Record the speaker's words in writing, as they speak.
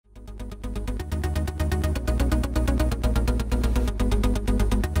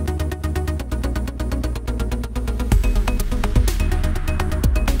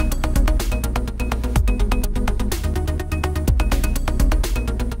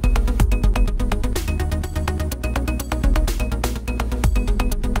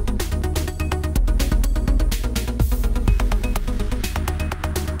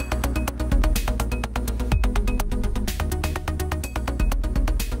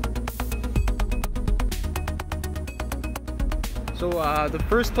So the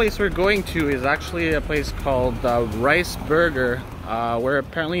first place we're going to is actually a place called Rice Burger, where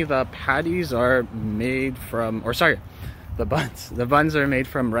apparently the patties are made from, or sorry, the buns are made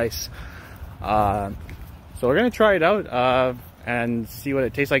from rice. So we're gonna try it out and see what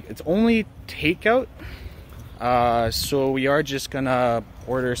it tastes like. It's only takeout, so we are just gonna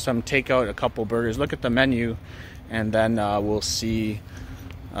order some takeout, a couple burgers, look at the menu, and then we'll see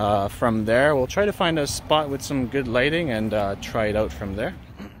from there. We'll try to find a spot with some good lighting and try it out from there.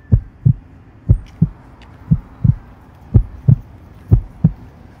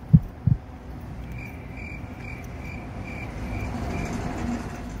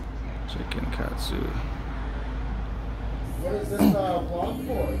 Chicken Katsu. What is this vlog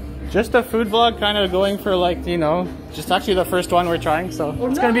for? Just a food vlog, kind of going for, like, you know, just actually the first one we're trying, so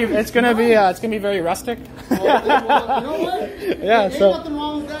it's gonna be very rustic. Well, you know what? Yeah, ain't so nothing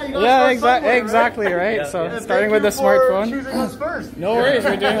wrong with that. You gotta start exactly, right? Yeah, so yeah. starting with the smartphone. Choosing us first. No worries,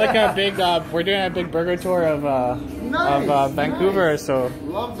 we're doing like a big burger tour of Nice, Vancouver, nice. so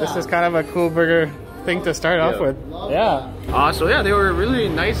Love this that. is kind of a cool burger thing to start off with. Love So yeah, they were really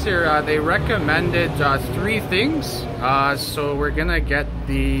nice here. They recommended 3 things, so we're gonna get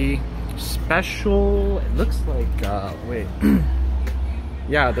the special, it looks like wait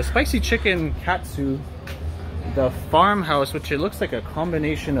yeah, the spicy chicken Katsu, the Farmhouse, which it looks like a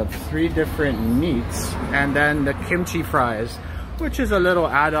combination of 3 different meats, and then the Kimchi Fries, which is a little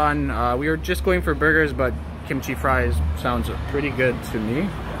add-on. We were just going for burgers, but Kimchi Fries sounds pretty good to me,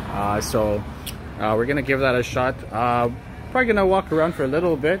 so we're gonna give that a shot. Probably gonna walk around for a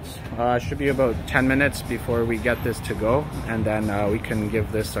little bit. Should be about 10 minutes before we get this to go, and then we can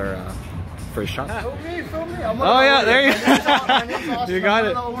give this our first shot. Film me. Oh yeah, there you go. You got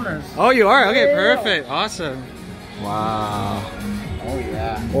it. Oh, you are? Okay, perfect. Awesome. Wow. Oh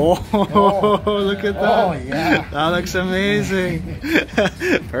yeah. Oh, look at that. Oh yeah. That looks amazing.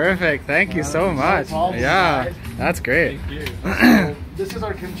 Perfect. Thank you so much. Yeah, that's great. So, this is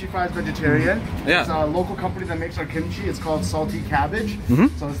our kimchi fries vegetarian. Yeah. It's a local company that makes our kimchi. It's called Salty Cabbage.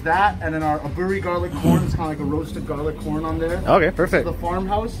 So it's that, and then our aburi garlic corn. It's kind of like a roasted garlic corn on there. Okay, perfect. This is the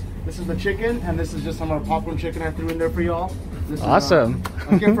Farmhouse. This is the chicken, and this is just some of our popcorn chicken I threw in there for y'all. This is, Awesome.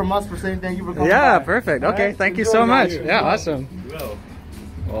 a gift from us for saying thank you for coming Yeah, by. perfect. All Okay, right? thank you Enjoy, so much. guys. Yeah, awesome.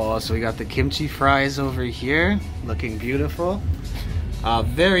 Oh, so we got the kimchi fries over here, looking beautiful.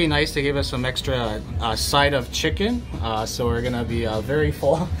 Very nice. They gave us some extra side of chicken, so we're gonna be very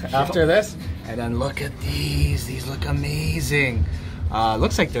full after this. And then look at these. These look amazing.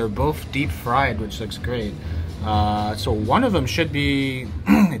 Looks like they're both deep fried, which looks great. So one of them should be,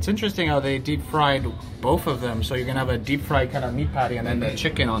 it's interesting how they deep fried both of them. So you're gonna have a deep fried kind of meat patty and then the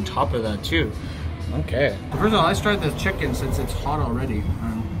chicken on top of that too. Okay. First of all, let's start the chicken since it's hot already.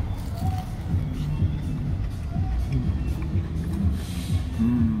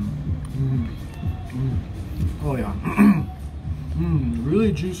 Oh yeah.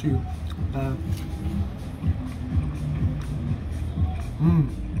 Really juicy.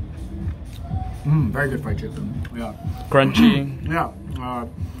 Very good fried chicken. Yeah. Crunchy. Yeah.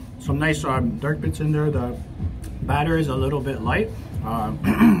 Some nice dark bits in there. The batter is a little bit light.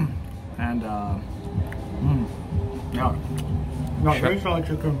 And yeah. No, very solid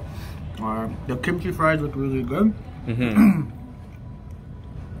chicken. The kimchi fries look really good.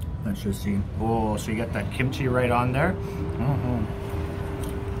 Let's just see. Oh, so you get that kimchi right on there.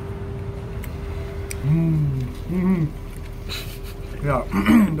 Yeah,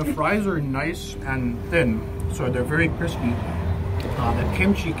 the fries are nice and thin, so they're very crispy. The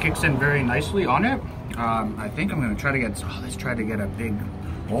kimchi kicks in very nicely on it. I think I'm gonna try to get, let's try to get a big,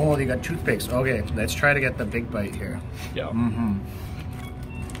 oh, they got toothpicks. Okay, let's try to get the big bite here. Yeah.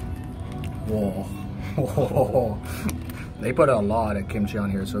 Whoa. They put a lot of kimchi on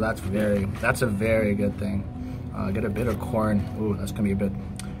here, so that's a very good thing. Get a bit of corn. Ooh, that's gonna be a bit.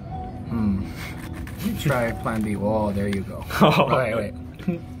 Let's try plan B. Oh, there you go. Wait.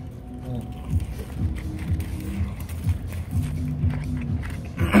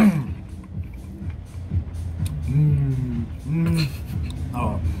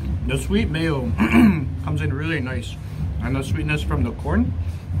 Oh, the sweet mayo comes in really nice, and the sweetness from the corn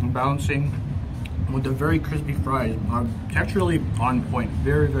balancing with the very crispy fries are texturally on point.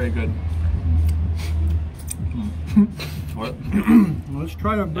 Very, very good. Let's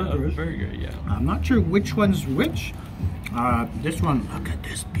try the burgers. Burger, yeah. I'm not sure which one's which. This one, look at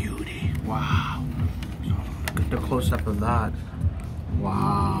this beauty. Wow. So look at the close-up of that.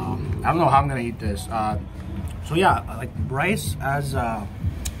 Wow. I don't know how I'm gonna eat this. So yeah, like rice as a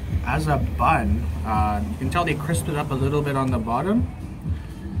bun. You can tell they crisped it up a little bit on the bottom.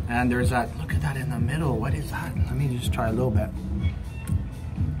 And there's that, look at that in the middle. What is that? Let me just try a little bit.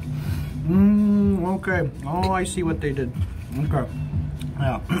 Okay. Oh, I see what they did. Okay.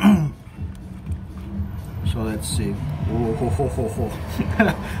 Yeah. So let's see. Oh, ho, ho, ho, ho.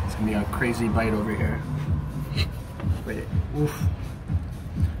 It's gonna be a crazy bite over here. Wait. Oof.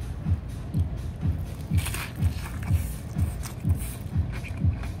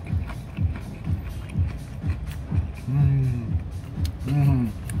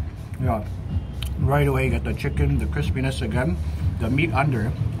 Yeah. Right away, you get the chicken, the crispiness again, the meat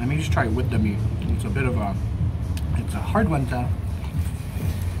under. Let me just try it with the meat. It's a bit of a, it's a hard one to.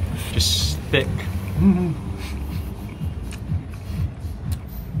 Just thick.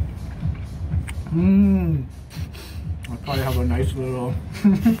 I'll probably have a nice little.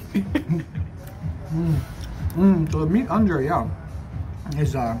 So the meat under, yeah,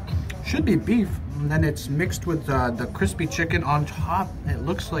 is should be beef, and then it's mixed with the crispy chicken on top. It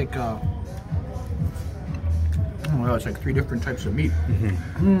looks like well, it's like 3 different types of meat.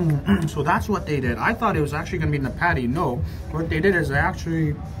 So that's what they did. I thought it was actually gonna be in the patty. No, what they did is they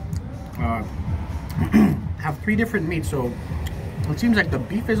actually have 3 different meats. So it seems like the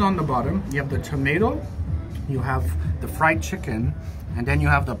beef is on the bottom. You have the tomato, you have the fried chicken, and then you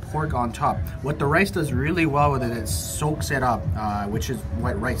have the pork on top. What the rice does really well with it, it soaks it up, which is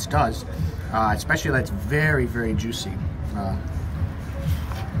what rice does, especially that's very, very juicy.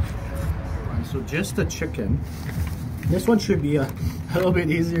 So just the chicken. This one should be a little bit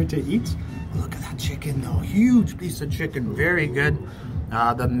easier to eat. Look at that chicken though, huge piece of chicken, very good.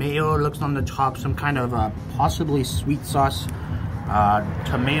 The mayo looks on the top, some kind of possibly sweet sauce,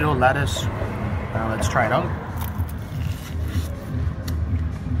 tomato, lettuce. Let's try it out.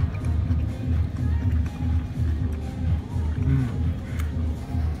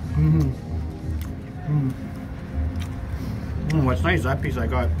 What's nice, that piece I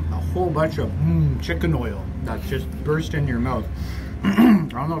got a whole bunch of chicken oil that just burst in your mouth. I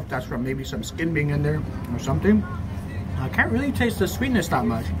don't know if that's from maybe some skin being in there or something. I can't really taste the sweetness that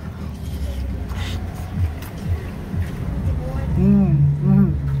much.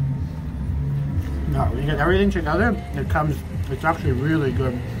 No, when you get everything together, it's actually really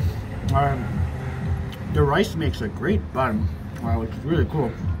good. The rice makes a great bun, which is really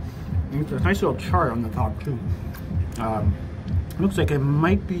cool. And it's a nice little chart on the top too. Looks like it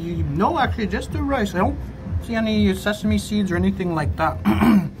might be, no, actually just the rice. I don't see any sesame seeds or anything like that.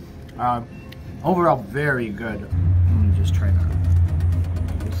 Overall, very good. Let me just try that.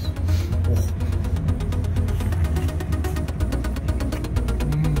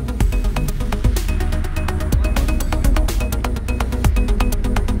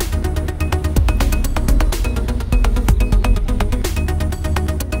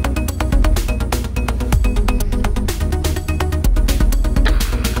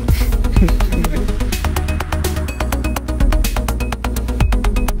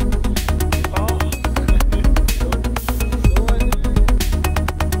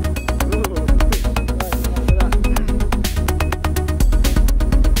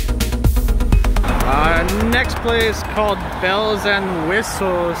 Next place called Bells and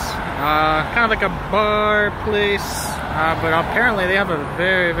Whistles, kind of like a bar place, but apparently they have a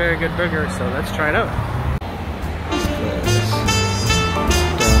very, very good burger, so let's try it out.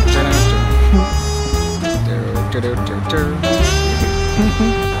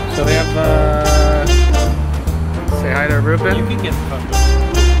 So they have, say hi to Ruben. You can get comfortable.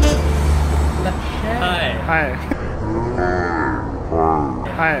 Hi. Hi.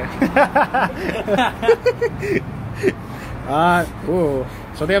 Hi. Ooh.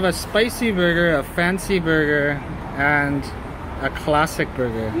 So they have a spicy burger, a fancy burger, and a classic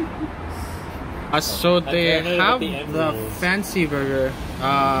burger. So they have the fancy burger,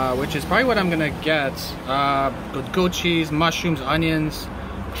 which is probably what I'm gonna get, with goat cheese, mushrooms, onions,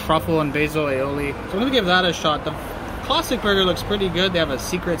 truffle, and basil aioli. So I'm gonna give that a shot. The classic burger looks pretty good. They have a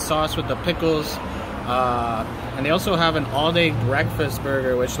secret sauce with the pickles. And they also have an all-day breakfast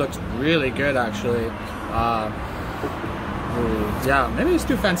burger, which looks really good actually. Yeah, maybe let's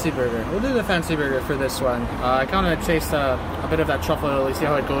do fancy burger. We'll do the fancy burger for this one. I kind of taste a bit of that truffle aioli, see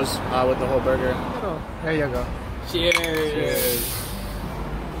how it goes with the whole burger. Oh, there you go. Cheers. Cheers.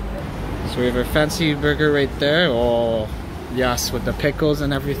 So we have our fancy burger right there. Oh, yes, with the pickles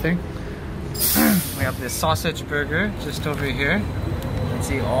and everything. We have this sausage burger just over here. Let's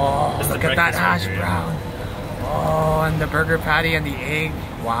see. Oh, look at that hash brown. Oh, and the burger patty and the egg.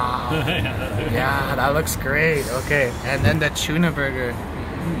 Wow. Yeah, that looks great. Okay, and then the tuna burger,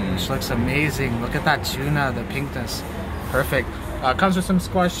 which looks amazing. Look at that tuna, the pinkness. Perfect. Comes with some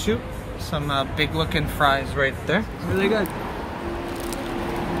squash soup, some big looking fries right there. Really good.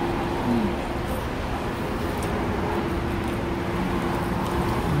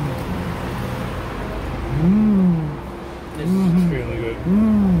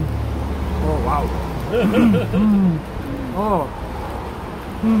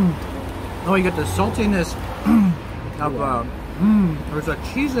 Oh, you get the saltiness of there's a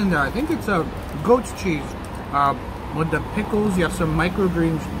cheese in there. I think it's a goat's cheese. With the pickles, you have some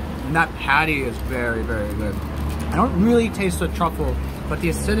microgreens, and that patty is very, very good. I don't really taste the truffle, but the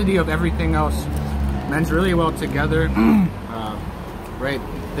acidity of everything else blends really well together. Right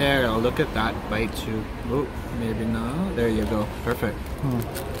there, oh, look at that bite too. Oh, maybe not. There you go. Perfect.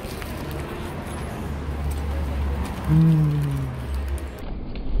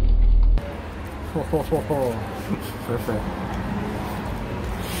 Perfect.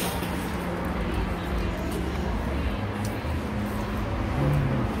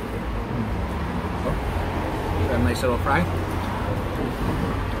 A nice little fry.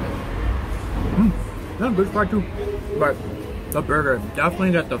 That's a good fry too. But the burger,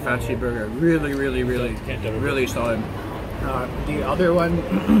 definitely get the fancy burger. Really solid. The other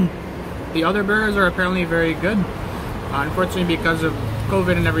one, the other burgers are apparently very good. Unfortunately, because of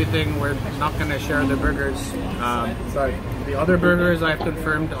COVID and everything, we're not going to share the burgers. But the other burgers I've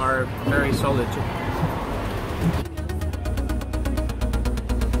confirmed are very solid too.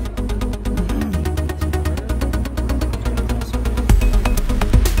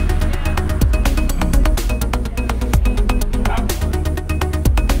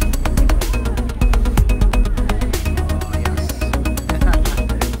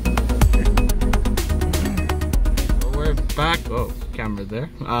 There.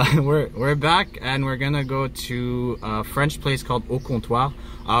 We're back and we're gonna go to a French place called Au Comptoir,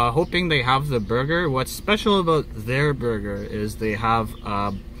 hoping they have the burger. What's special about their burger is they have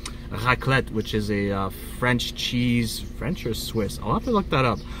raclette, which is a French cheese, French or Swiss, I'll have to look that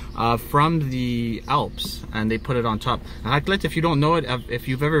up, from the Alps, and they put it on top. Raclette, if you don't know it, if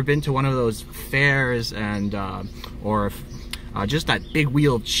you've ever been to one of those fairs and or just that big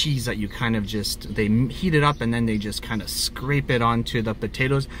wheel of cheese that you kind of just, they heat it up and then they just kind of scrape it onto the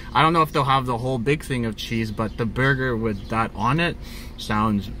potatoes. I don't know if they'll have the whole big thing of cheese, but the burger with that on it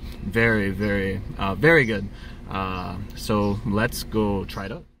sounds very good. So let's go try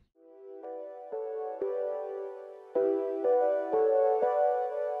it out.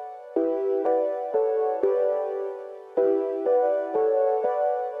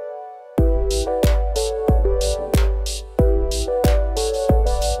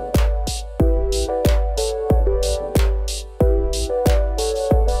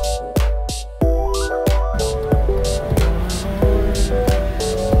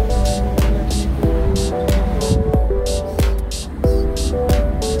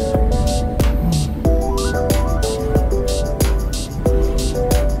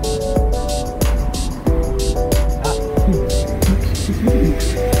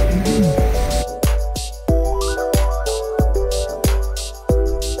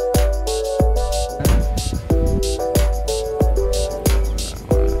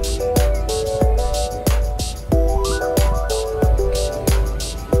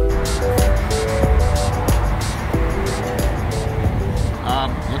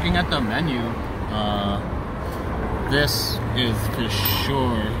 This is for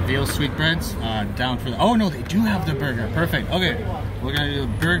sure veal sweetbreads. Down for the, oh no, they do have the burger. Perfect. Okay, we're gonna do the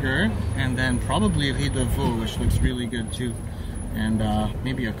burger and then probably riz de veau, which looks really good too, and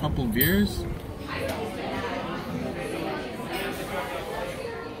maybe a couple beers.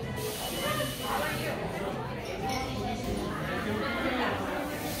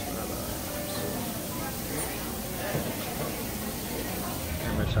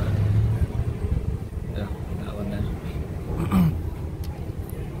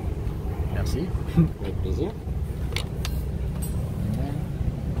 Merci. Avec plaisir.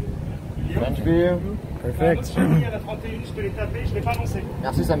 French beer. Perfect.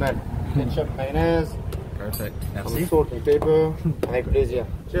 Merci Samuel. Ketchup, mayonnaise. Perfect. Merci. Salt and pepper. Avec plaisir.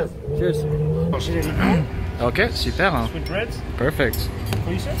 Cheers. Cheers. Okay, super. Huh? Sweetbreads. Perfect.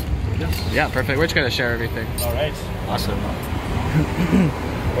 What you said? Yes. Yeah, perfect. We're just gonna share everything. All right. Awesome.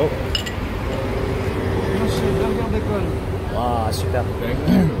 Wow, super.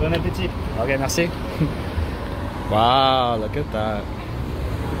 Bon appétit. Okay, merci. Wow, look at that.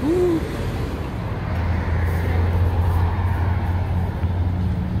 Woo.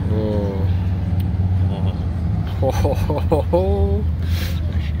 Oh.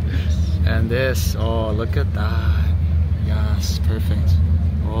 And this, oh, look at that. Yes, perfect.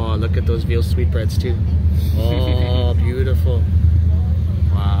 Oh, look at those veal sweetbreads too. Oh, beautiful.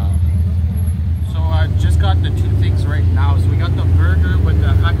 Wow. So I just got the two things right now. So we got the burger with the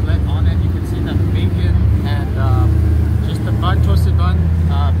raclette on it. You can see the bacon and just the bun, toasted bun,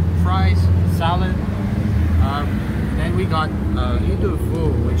 fries, salad. Then we got riz de veau,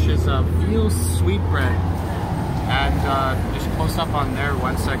 which is a veal sweetbread. And just close up on there,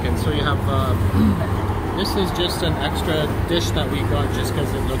 one second. So you have, this is just an extra dish that we got just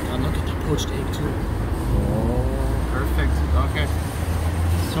because it looked, and look at the poached egg too. Oh, perfect. Okay.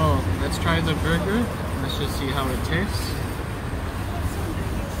 So let's try the burger. Let's just see how it tastes.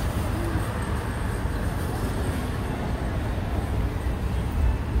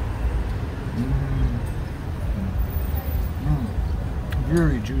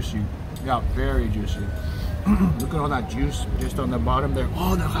 Very juicy. Yeah, very juicy. Look at all that juice just on the bottom there.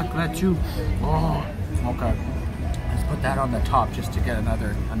 Oh, the raclette too. Oh, okay. Let's put that on the top just to get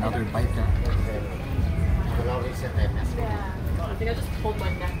another bite there. I think I just pulled my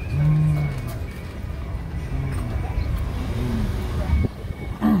neck.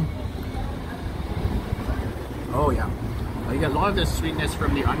 Oh yeah. You get a lot of the sweetness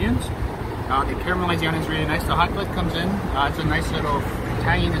from the onions. They caramelize the onions really nice. The raclette comes in. It's a nice little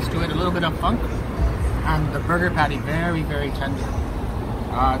tanginess to it, a little bit of funk. And the burger patty, very, very tender.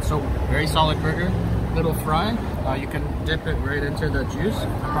 So very solid burger. Little fry. You can dip it right into the juice.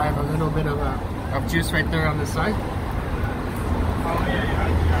 I have a little bit of juice right there on the side.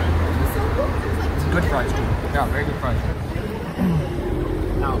 Good fries too. Yeah, very good fries.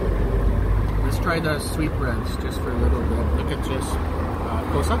 Now, let's try the sweetbreads just for a little bit. Look at just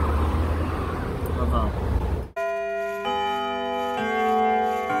close up of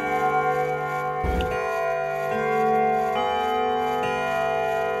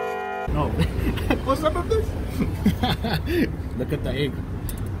no, close up of this. Look at the egg.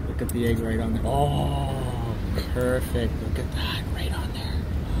 Look at the egg right on there. Oh, perfect. Look at that right on there.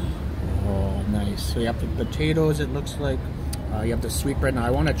 Oh, nice. So you have the potatoes, it looks like. You have the sweetbread. Now I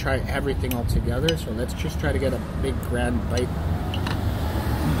want to try everything all together, so let's just try to get a big grand bite.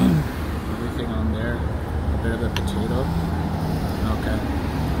 Everything on there. A bit of the potato. Okay.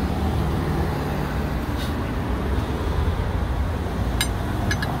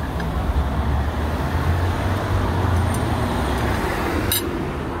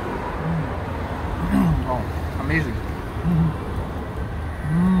 Oh, amazing.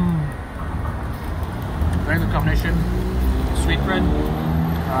 Very good combination. Sweetbread,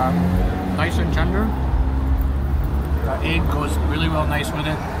 nice and tender. The egg goes really well nice with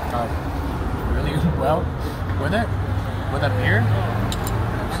it. Really well with it. With a beer.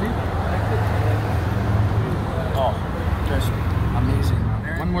 See? Oh, just amazing.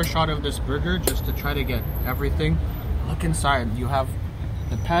 One more shot of this burger just to try to get everything. Look inside. You have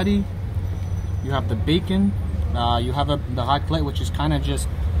the patty. You have the bacon. You have the raclette, which is kind of just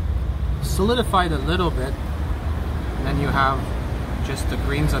solidified a little bit. And then you have just the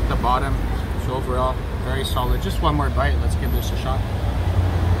greens at the bottom. So overall, very solid. Just one more bite. Let's give this a shot.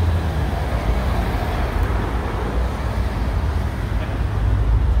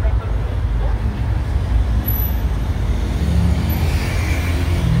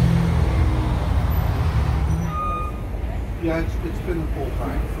 Yeah, it's been full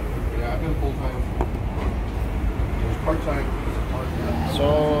time. Yeah, I've been full time. It was part time.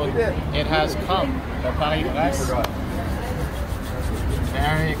 So it has come. The Farmhouse.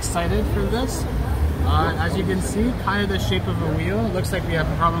 Very excited for this. As you can see, kind of the shape of a wheel. It looks like we have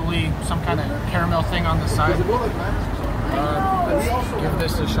probably some kind of caramel thing on the side. Let's give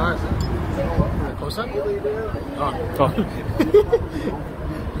this a shot. Close up? Oh.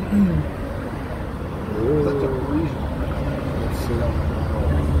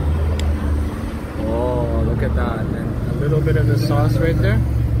 Oh, look at that. And a little bit of the sauce right there.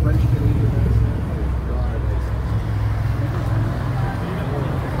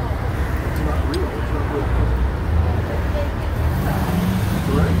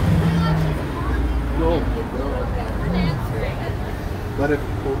 But if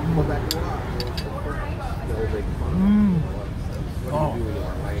we'll come back to Oh,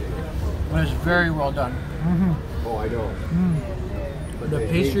 it was very well done. Oh, I know. The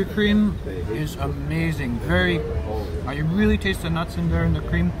pastry cream is amazing. Very, you really taste the nuts in there and the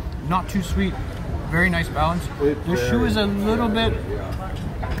cream. Not too sweet. Very nice balance. The choux is a little bit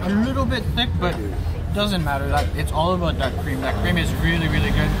thick, but doesn't matter. That it's all about that cream. That cream is really,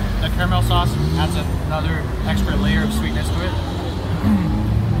 really good. The caramel sauce adds another extra layer of sweetness to it.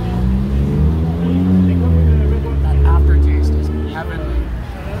 That aftertaste is heavenly.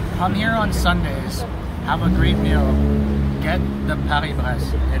 Come here on Sundays, have a great meal, get the Paris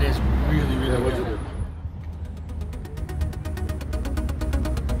Bresse. It is really, really good.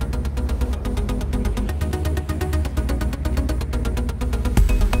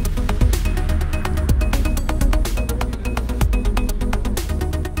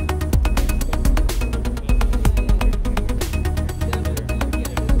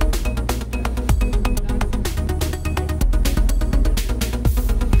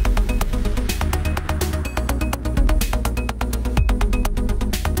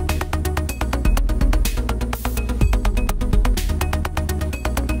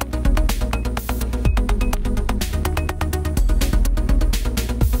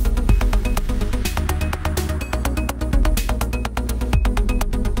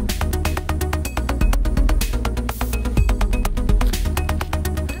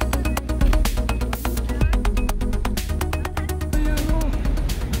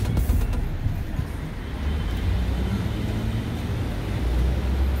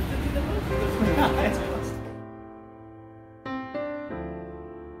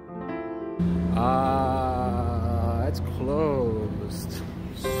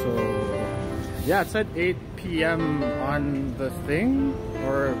 Yeah, it said 8 p.m. on the thing,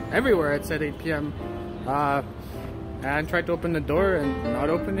 or everywhere it said 8 p.m. And tried to open the door and not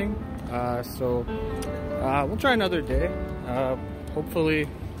opening. So we'll try another day. Hopefully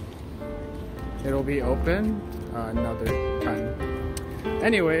it'll be open another time.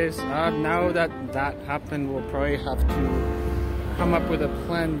 Anyways, now that that happened, we'll probably have to come up with a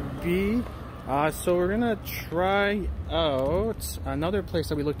plan B. So we're gonna try out another place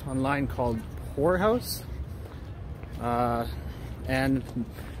that we looked online called Farmhouse, and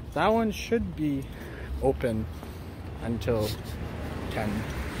that one should be open until 10.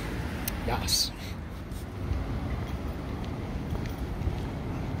 Yes.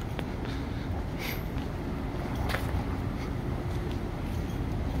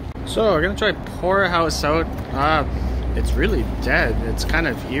 So we're gonna try Farmhouse out. It's really dead. It's kind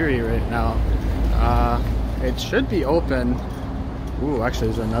of eerie right now. It should be open. Ooh, actually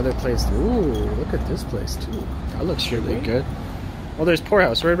there's another place. Ooh, look at this place too. That looks really good. Well, there's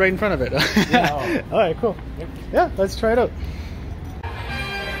Farmhouse right in front of it. Yeah. All right, cool. Yeah, let's try it out.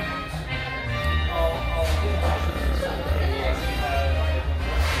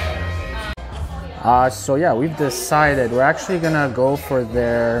 So yeah, we've decided we're actually gonna go for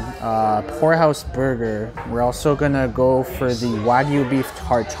their Farmhouse burger. We're also gonna go for the Wagyu beef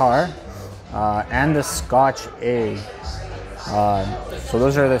tartare and the Scotch egg. So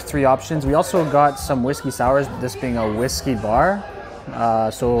those are the 3 options. We also got some whiskey sours, this being a whiskey bar.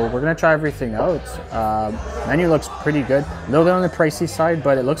 So we're gonna try everything out. Menu looks pretty good. A little bit on the pricey side,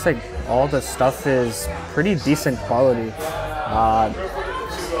 but it looks like all the stuff is pretty decent quality.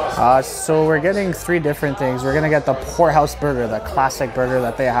 So we're getting 3 different things. We're gonna get the Farmhouse burger, the classic burger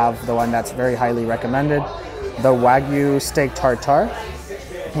that they have, the one that's very highly recommended. The Wagyu steak tartare,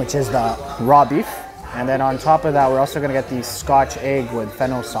 which is the raw beef. And then on top of that, we're also gonna get the Scotch egg with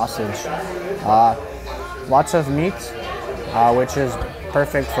fennel sausage. Lots of meat, which is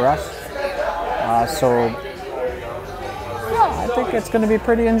perfect for us. So yeah, I think it's gonna be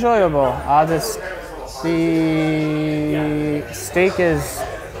pretty enjoyable. The steak is,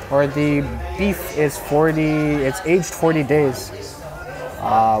 or the beef is it's aged 40 days,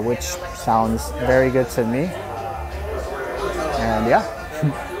 which sounds very good to me. And yeah.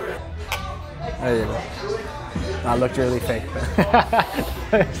 There you go. That looked really fake.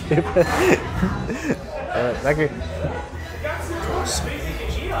 Stupid. Thank you.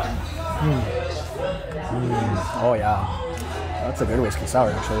 Oh yeah. That's a good whiskey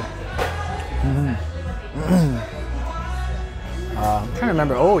sour actually. I'm trying to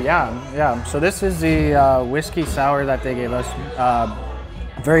remember. Oh yeah. So this is the whiskey sour that they gave us.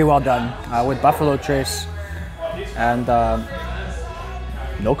 Very well done, with buffalo trace, and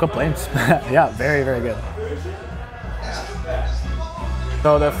no complaints. Yeah, very good.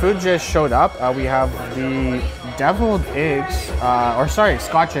 So the food just showed up. We have the deviled eggs,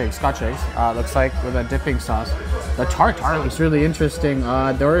 Scotch eggs. Looks like with a dipping sauce. The tartare looks really interesting.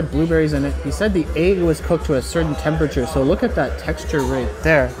 There are blueberries in it. He said the egg was cooked to a certain temperature, so look at that texture right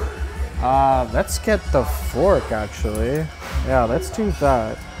there. Let's get the fork actually. Yeah, let's do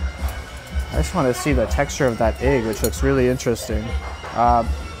that. I just want to see the texture of that egg, which looks really interesting.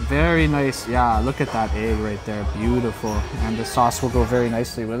 Very nice. Yeah, look at that egg right there. Beautiful. And the sauce will go very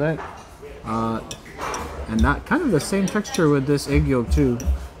nicely with it. And that kind of the same texture with this egg yolk too.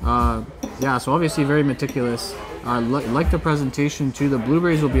 Yeah, so obviously very meticulous. Like the presentation too. The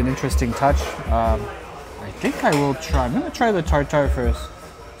blueberries will be an interesting touch. I think I will try. I'm gonna try the tartare first.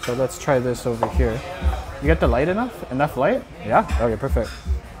 So let's try this over here. You got the light enough? Enough light? Yeah? Okay, perfect.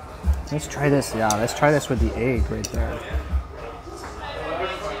 Let's try this. Yeah, let's try this with the egg right there.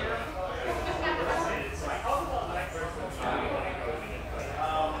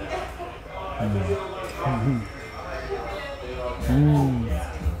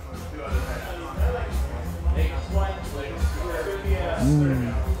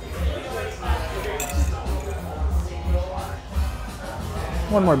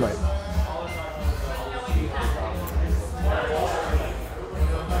 One more bite.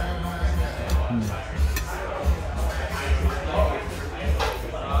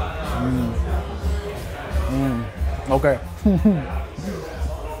 Okay.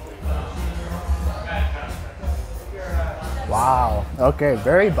 Wow. Okay,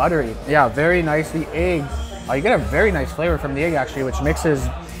 very buttery. Yeah, very nice. The egg, you get a very nice flavor from the egg actually, which mixes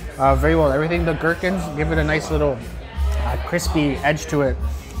very well everything. The gherkins give it a nice little crispy edge to it.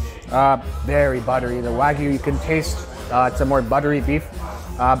 Very buttery. The Wagyu, you can taste it's a more buttery beef,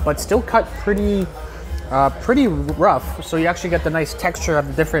 but still cut pretty rough. So you actually get the nice texture of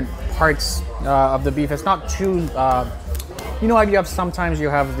the different parts of the beef. It's not too, you know how you have sometimes you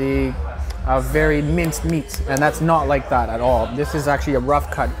have the very minced meat, and that's not like that at all. This is actually a rough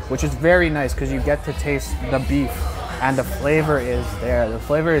cut, which is very nice because you get to taste the beef, and the flavor is there. The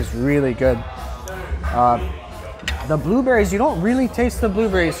flavor is really good. The blueberries, you don't really taste the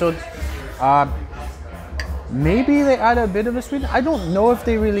blueberries, so maybe they add a bit of a sweetness. I don't know if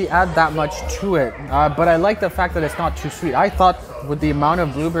they really add that much to it, but I like the fact that it's not too sweet. I thought with the amount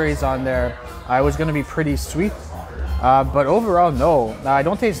of blueberries on there, it was going to be pretty sweet, but overall, no. I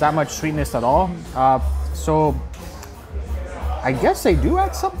don't taste that much sweetness at all. So I guess they do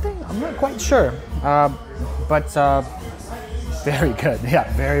add something. I'm not quite sure, but very good.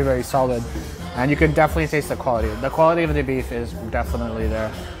 Yeah, very, very solid. And you can definitely taste the quality. The quality of the beef is definitely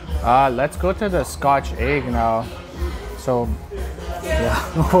there. Let's go to the Scotch egg now. So,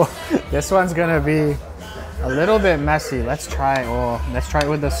 yeah, this one's gonna be a little bit messy. Let's try it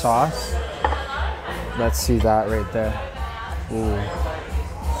with the sauce. Let's see that right there. Ooh.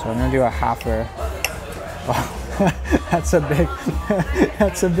 So I'm gonna do a halfer. Oh, that's a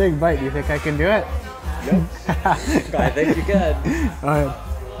big bite. Do you think I can do it? Nope. I think you can. All right.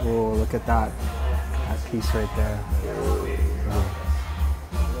 Oh, look at that piece right there. Ooh.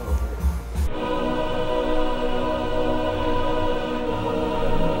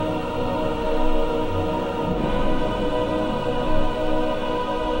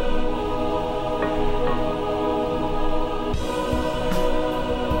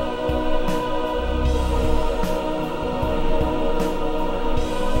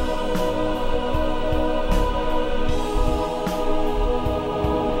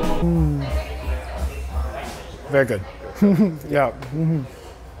 Very good. Yeah.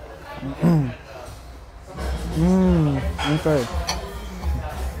 Okay.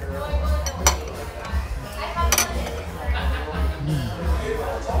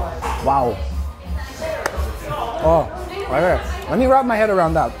 Wow. Oh, right there. Let me wrap my head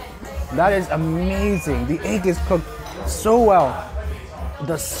around that. That is amazing. The egg is cooked so well.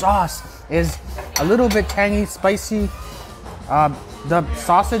 The sauce is a little bit tangy, spicy. The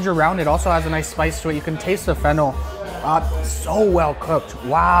sausage around it also has a nice spice to it. You can taste the fennel. So well cooked.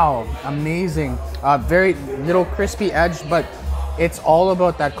 Wow, amazing. Very little crispy edge, but it's all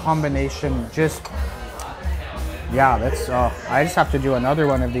about that combination. Just, yeah, that's. I just have to do another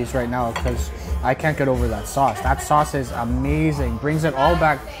one of these right now because I can't get over that sauce. That sauce is amazing. Brings it all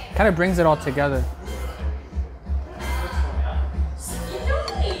back. Kind of brings it all together.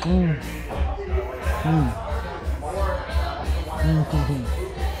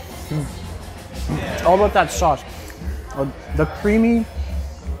 It's all about that sauce. The creamy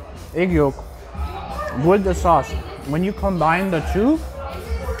egg yolk with the sauce. When you combine the two,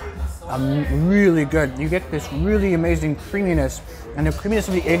 really good. You get this really amazing creaminess, and the creaminess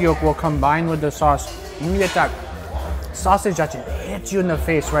of the egg yolk will combine with the sauce. And you get that sausage that hits you in the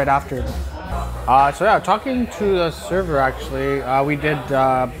face right after. So yeah, talking to the server actually, we did,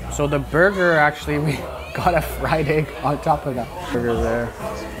 so the burger actually, we got a fried egg on top of that burger there.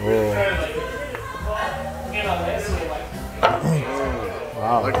 Oh.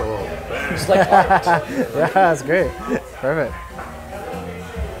 Wow. Like a little, just like art. Yeah, that's great. Perfect.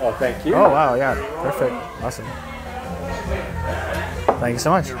 Oh, thank you. Oh, wow, yeah. Perfect. Awesome. Thank you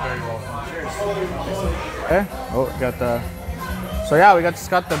so much. You're very welcome. Cheers. Okay. Oh, got the... So yeah, we just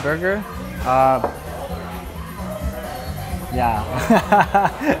got the burger. Yeah.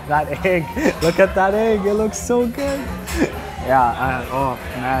 That egg. Look at that egg. It looks so good. Yeah. Oh,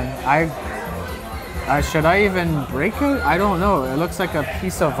 man. Should I even break it? I don't know. It looks like a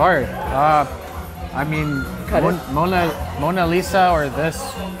piece of art. I mean, Mona Lisa or this.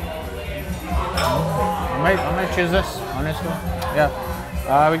 I might choose this, honestly. Yeah.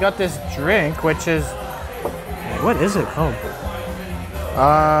 We got this drink, which is... What is it called?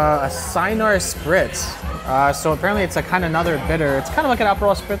 A Cynar Spritz. So apparently it's a kind of another bitter. It's kind of like an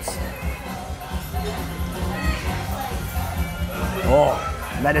Aperol Spritz. Oh,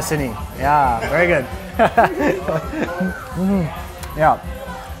 medicine-y. Yeah, very good. Yeah,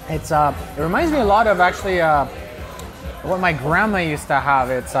 it reminds me a lot of actually what my grandma used to have.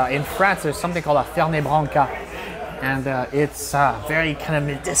 It's in France. There's something called a Fernet Branca, and it's very kind of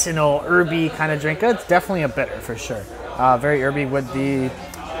medicinal, herby kind of drink. It's definitely a bitter for sure. Very herby with the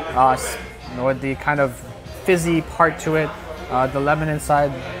kind of fizzy part to it. The lemon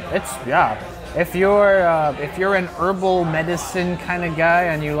inside. It's yeah. If you're an herbal medicine kind of guy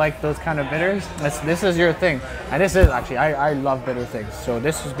and you like those kind of bitters, this is your thing. And this is actually, I love bitter things. So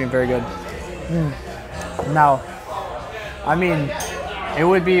this has been very good. Now, I mean, it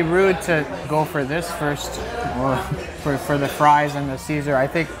would be rude to go for this first, or for the fries and the Caesar. I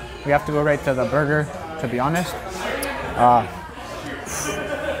think we have to go right to the burger, to be honest.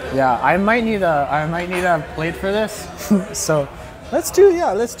 Yeah, I might need a plate for this. So let's do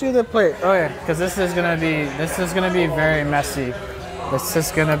the plate. Oh yeah, because this is gonna be very messy. This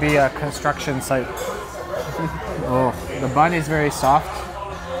is gonna be a construction site. Oh, the bun is very soft.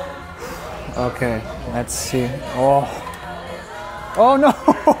 Okay, let's see. Oh no!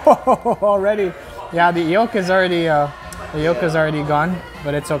 Already, yeah, the yolk is already gone,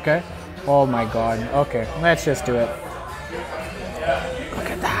 but it's okay. Oh my God. Okay, let's just do it. Look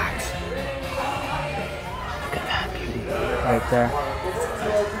at that! Look at that beauty right there.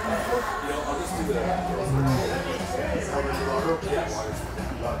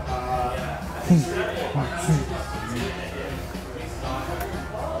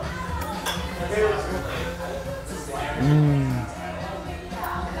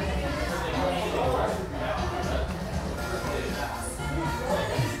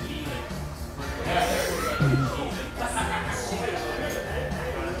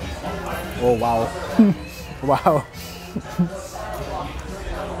 Oh wow. Wow.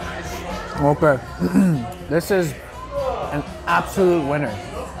 Okay. This is an absolute winner.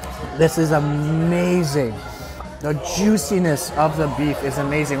 This is amazing. The juiciness of the beef is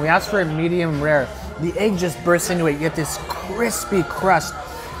amazing. We asked for a medium rare. The egg just bursts into it. You get this crispy crust.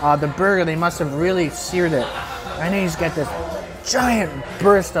 The burger, they must have really seared it. And then you just get this giant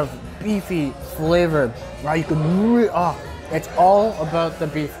burst of beefy flavor. Wow, you can it's all about the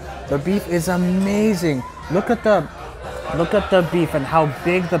beef. The beef is amazing. Look at the beef and how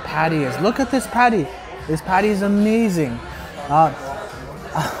big the patty is. Look at this patty. This patty is amazing. I'm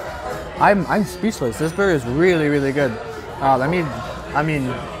speechless. This burger is really, really good.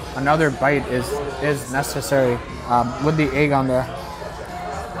 Another bite is necessary with the egg on there.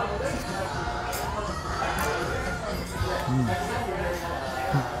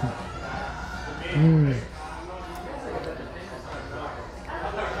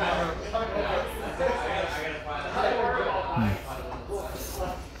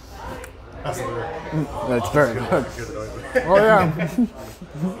 That's very good. Oh yeah.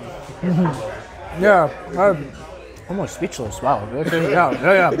 Yeah, I'm almost speechless. Wow. Yeah.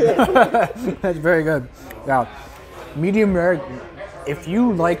 That's very good. Yeah. Medium rare. If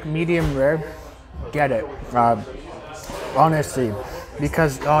you like medium rare, get it. Honestly,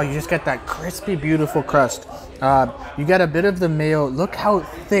 because you just get that crispy, beautiful crust. You get a bit of the mayo. Look how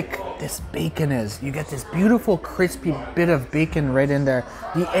thick this bacon is. You get this beautiful, crispy bit of bacon right in there.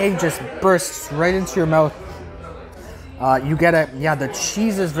 The egg just bursts right into your mouth. You get the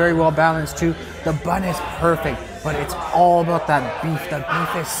cheese is very well balanced too. The bun is perfect, but it's all about that beef. The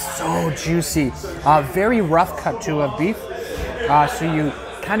beef is so juicy. Very rough cut too of beef. So you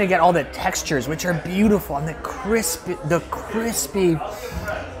kind of get all the textures, which are beautiful, and the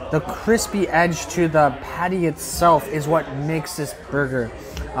crispy edge to the patty itself is what makes this burger.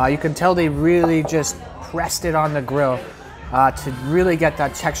 You can tell they really just pressed it on the grill to really get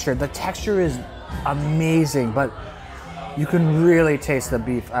that texture. The texture is amazing, but you can really taste the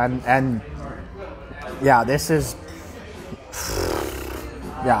beef, and yeah, this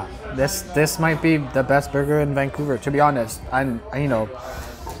might be the best burger in Vancouver, to be honest. And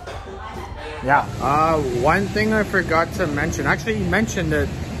one thing I forgot to mention, actually you mentioned it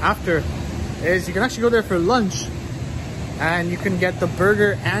after, is you can actually go there for lunch and you can get the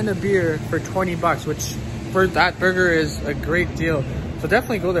burger and a beer for 20 bucks, which for that burger is a great deal. So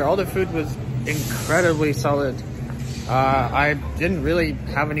definitely go there. All the food was incredibly solid. I didn't really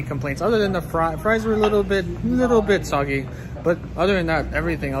have any complaints other than the fries were a little bit soggy, but other than that,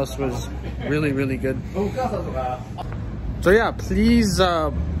 everything else was really, really good. So yeah, please,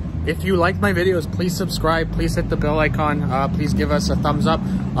 if you like my videos, please subscribe, please hit the bell icon, please give us a thumbs up,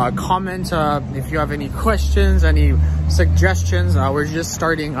 comment if you have any questions, any suggestions. We're just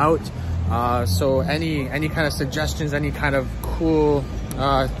starting out, so any kind of suggestions, any kind of cool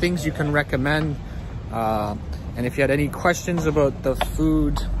things you can recommend. And if you had any questions about the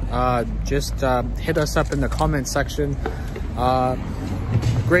food, just hit us up in the comment section.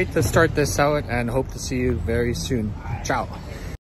 Great to start this out, and hope to see you very soon. Ciao.